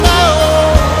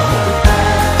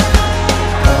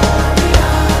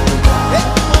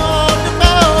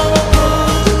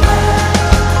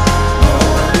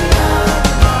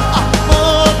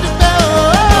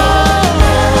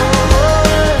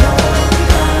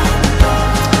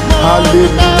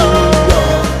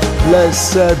Hallelujah.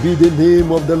 Blessed be the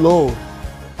name of the Lord.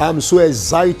 I'm so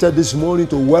excited this morning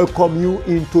to welcome you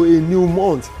into a new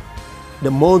month, the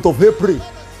month of April,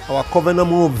 our covenant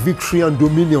month of victory and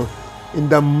dominion. In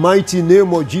the mighty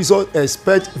name of Jesus,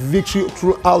 expect victory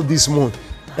throughout this month.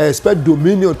 Expect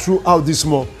dominion throughout this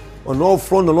month. On all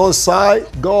front, on all sides,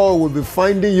 God will be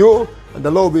finding you, and the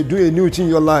Lord will be doing a new thing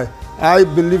in your life. I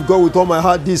believe God with all my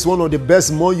heart, this is one of the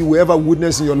best months you will ever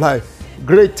witness in your life.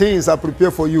 Great things are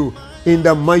prepared for you in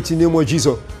the mighty name of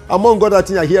Jesus. Among other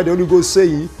things, I hear the Holy Ghost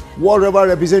saying, whatever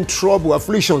represents trouble,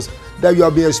 afflictions that you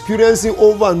have been experiencing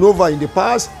over and over in the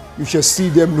past, you shall see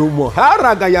them no more.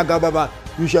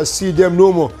 You shall see them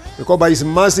no more. Because by His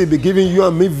mercy, He will be giving you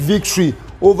and me victory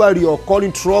over your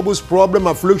calling troubles, problem,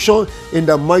 affliction in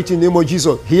the mighty name of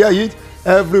Jesus. Hear it.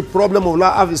 Every problem of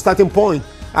life has a starting point.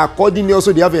 Accordingly,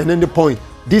 also they have an ending point.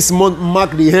 This month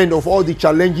mark the end of all the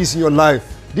challenges in your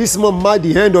life. This month mark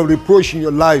the end of reproach in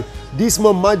your life. This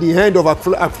month mark the end of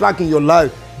attack in your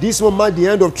life. This month mark the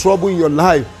end of trouble in your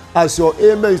life. As your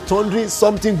amen is thundering,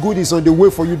 something good is on the way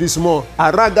for you this month.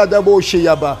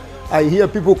 I hear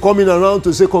people coming around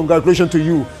to say congratulations to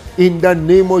you in the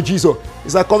name of Jesus.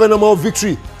 It's a covenant of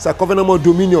victory. It's a covenant of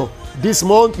dominion. This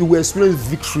month you will experience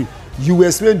victory. You will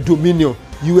experience dominion.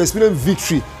 You will experience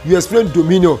victory. You will experience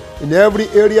dominion. In every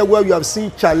area where you have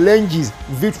seen challenges,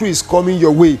 victory is coming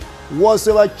your way.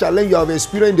 Whatsoever challenge you have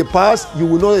experienced in the past, you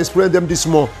will not experience them this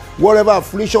month. Whatever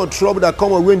affliction or trouble that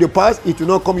come away in the past, it will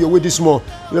not come your way this month.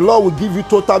 The Lord will give you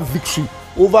total victory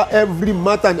over every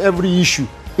matter and every issue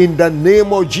in the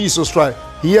name of Jesus Christ.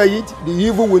 Hear it. The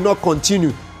evil will not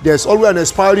continue. There's always an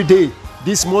expiry day.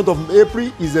 This month of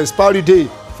April is the expiry day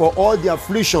for all the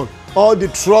affliction, all the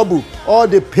trouble, all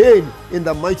the pain in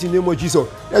the mighty name of Jesus.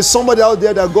 There's somebody out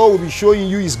there that God will be showing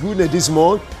you His goodness this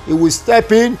month. He will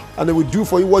step in and He will do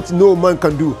for you what no man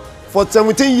can do. For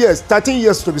 17 years, 13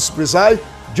 years to be precise,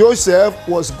 Joseph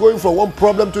was going from one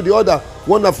problem to the other,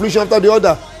 one affliction after the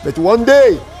other. But one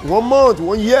day, 1 month,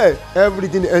 1 year,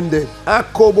 everything ended.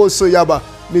 Akobo Soyaba.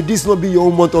 May this not be your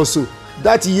own month also.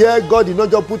 That year, God did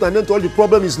not just put an end to all the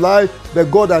problems in his life,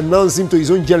 but God announced him to his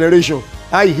own generation.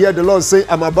 I hear the Lord say,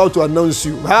 I'm about to announce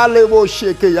you.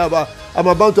 I'm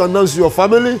about to announce your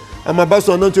family. I'm about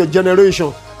to announce your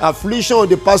generation. Affliction of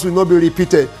the past will not be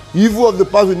repeated. Evil of the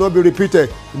past will not be repeated.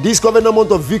 In this covenant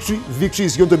month of victory, victory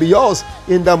is going to be yours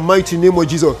in the mighty name of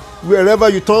Jesus. Wherever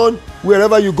you turn,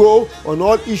 wherever you go, on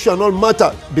all issue and all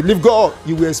matter, believe God,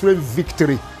 you will experience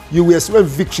victory. You will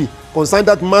experience victory. Concern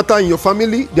that matter in your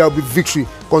family, there will be victory.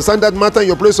 Concern that matter in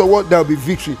your place of work, there will be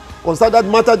victory. Concern that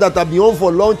matter that have been on for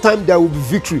a long time, there will be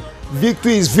victory.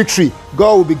 Victory is victory.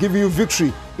 God will be giving you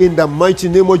victory in the mighty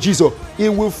name of Jesus. He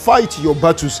will fight your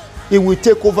battles. He will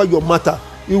take over your matter.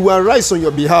 He will arise on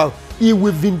your behalf. He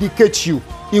will vindicate you.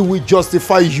 He will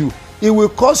justify you. He will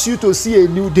cause you to see a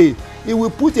new day. He will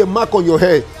put a mark on your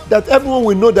head that everyone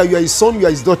will know that you are his son, you are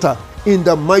his daughter in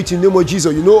the mighty name of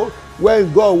Jesus. You know,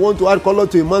 when God wants to add color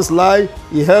to a man's life,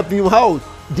 He helps him out.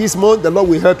 This month, the Lord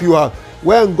will help you out.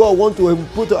 When God wants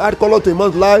to add color to a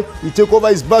man's life, He take over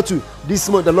his battle. This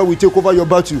month, the Lord will take over your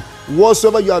battle.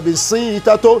 Whatsoever you have been seeing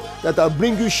hitherto that will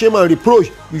bring you shame and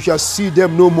reproach, you shall see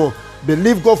them no more.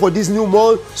 Believe God for this new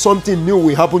month, something new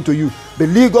will happen to you.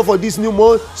 Believe God for this new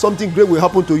month, something great will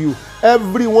happen to you.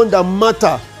 Everyone that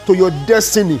matter to your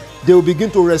destiny, they will begin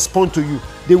to respond to you.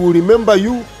 They will remember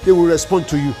you, they will respond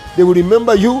to you. They will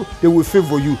remember you, they will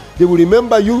favor you. They will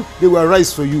remember you, they will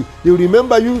arise for you. They will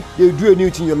remember you, they will do a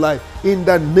new thing in your life. In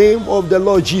the name of the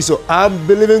Lord Jesus, I'm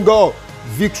believing God.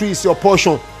 Victory is your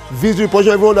portion. Victory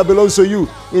portion, everyone that belongs to you.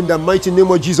 In the mighty name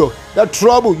of Jesus. That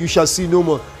trouble you shall see no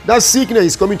more. That sickness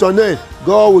is coming to an end.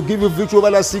 God will give you victory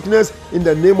over that sickness in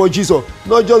the name of Jesus.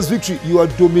 Not just victory, you are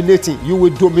dominating. You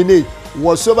will dominate.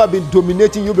 Whatsoever been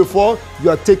dominating you before, you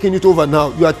are taking it over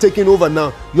now. You are taking over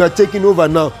now. You are taking over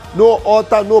now. No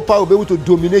altar, no power will be able to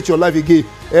dominate your life again.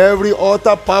 Every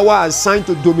altar, power assigned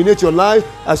to dominate your life,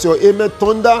 as your amen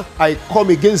thunder, I come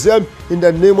against them in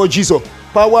the name of Jesus.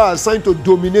 Power assigned to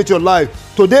dominate your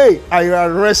life. Today, I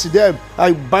arrest them.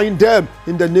 I bind them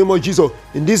in the name of Jesus.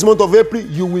 In this month of April,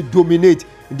 you will dominate.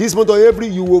 In this month of April,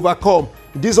 you will overcome.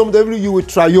 In this month of April, you will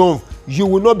triumph. You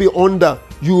will not be under.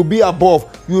 You will be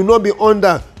above. You will not be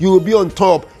under. You will be on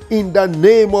top. In the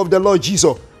name of the Lord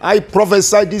Jesus. I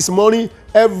prophesy this morning,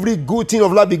 every good thing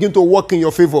of life begin to work in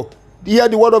your favor. Hear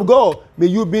the word of God. May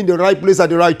you be in the right place at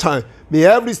the right time. May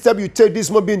every step you take this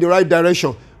month be in the right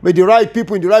direction. May the right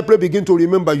people in the right place begin to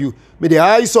remember you. May the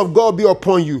eyes of God be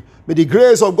upon you. May the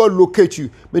grace of God locate you.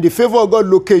 May the favor of God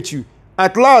locate you.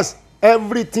 At last,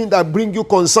 everything that brings you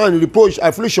concern, reproach,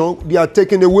 affliction, they are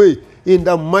taken away. in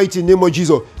the mighty name of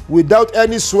Jesus. Without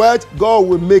any sweat, God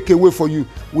will make a way for you.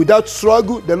 Without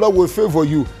struggle, the Lord will favor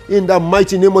you in the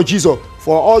mighty name of Jesus.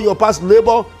 For all your past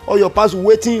labor, all your past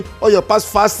waiting, all your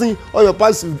past fasting, all your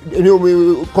past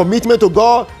commitment to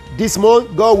God, this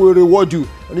month God will reward you.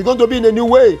 And it's going to be in a new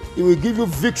way. He will give you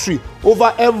victory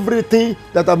over everything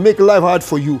that will make life hard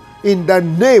for you. In the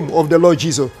name of the Lord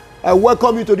Jesus. I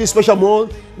welcome you to this special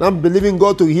month. And I'm believing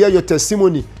God to hear your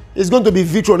testimony. It's going to be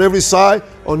victory on every side,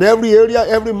 on every area,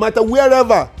 every matter,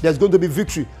 wherever there's going to be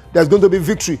victory. There's going to be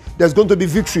victory. There's going to be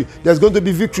victory. There's going to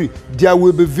be victory. There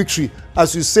will be victory.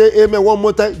 As you say amen one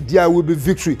more time, there will be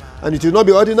victory. And it will not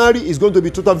be ordinary. It's going to be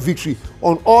total victory.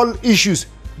 On all issues,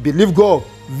 believe God,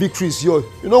 victory is yours.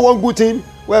 You know one good thing?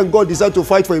 When God decides to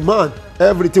fight for a man,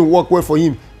 everything will work well for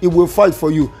him. He will fight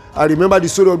for you. I remember the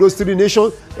story of those 3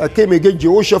 nations that came against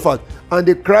Jehoshaphat, and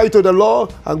they cried to the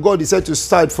Lord, and God decided to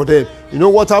side for them. You know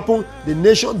what happened? The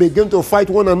nation began to fight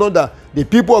one another. The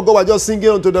people of God were just singing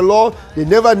unto the Lord. They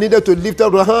never needed to lift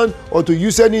up their hand or to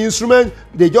use any instrument.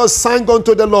 They just sang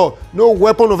unto the Lord. No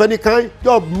weapon of any kind,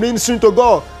 just ministering to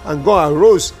God. And God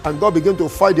arose, and God began to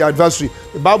fight the adversary.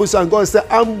 The Bible says, and God said,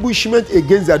 ambushment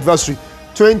against the adversary.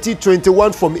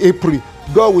 2021 from April,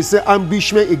 God will say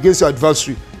ambushment against your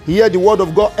adversary. Hear the word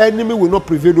of God. Enemy will not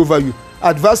prevail over you.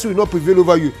 Adversary will not prevail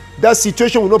over you. That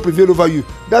situation will not prevail over you.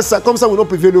 That circumstance will not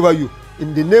prevail over you.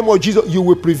 In the name of Jesus, you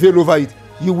will prevail over it.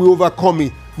 You will overcome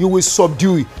it. You will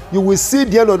subdue it. You will see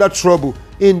the end of that trouble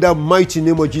in the mighty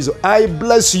name of Jesus. I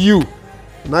bless you.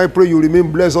 And I pray you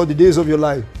remain blessed all the days of your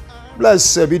life.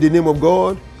 Blessed be the name of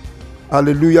God.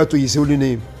 Hallelujah to his holy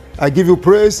name. I give you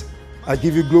praise. I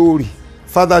give you glory.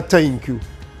 Father, thank you.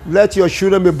 Let your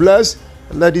children be blessed.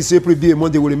 And let this April be a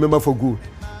month they will remember for good.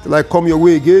 Till I come your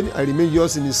way again, I remain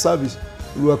yours in his service.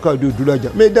 May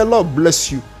the Lord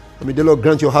bless you. And may the Lord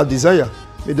grant your heart desire.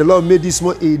 May the Lord make this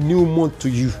month a new month to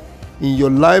you, in your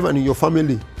life and in your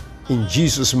family. In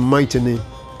Jesus' mighty name,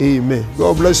 amen.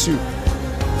 God bless you.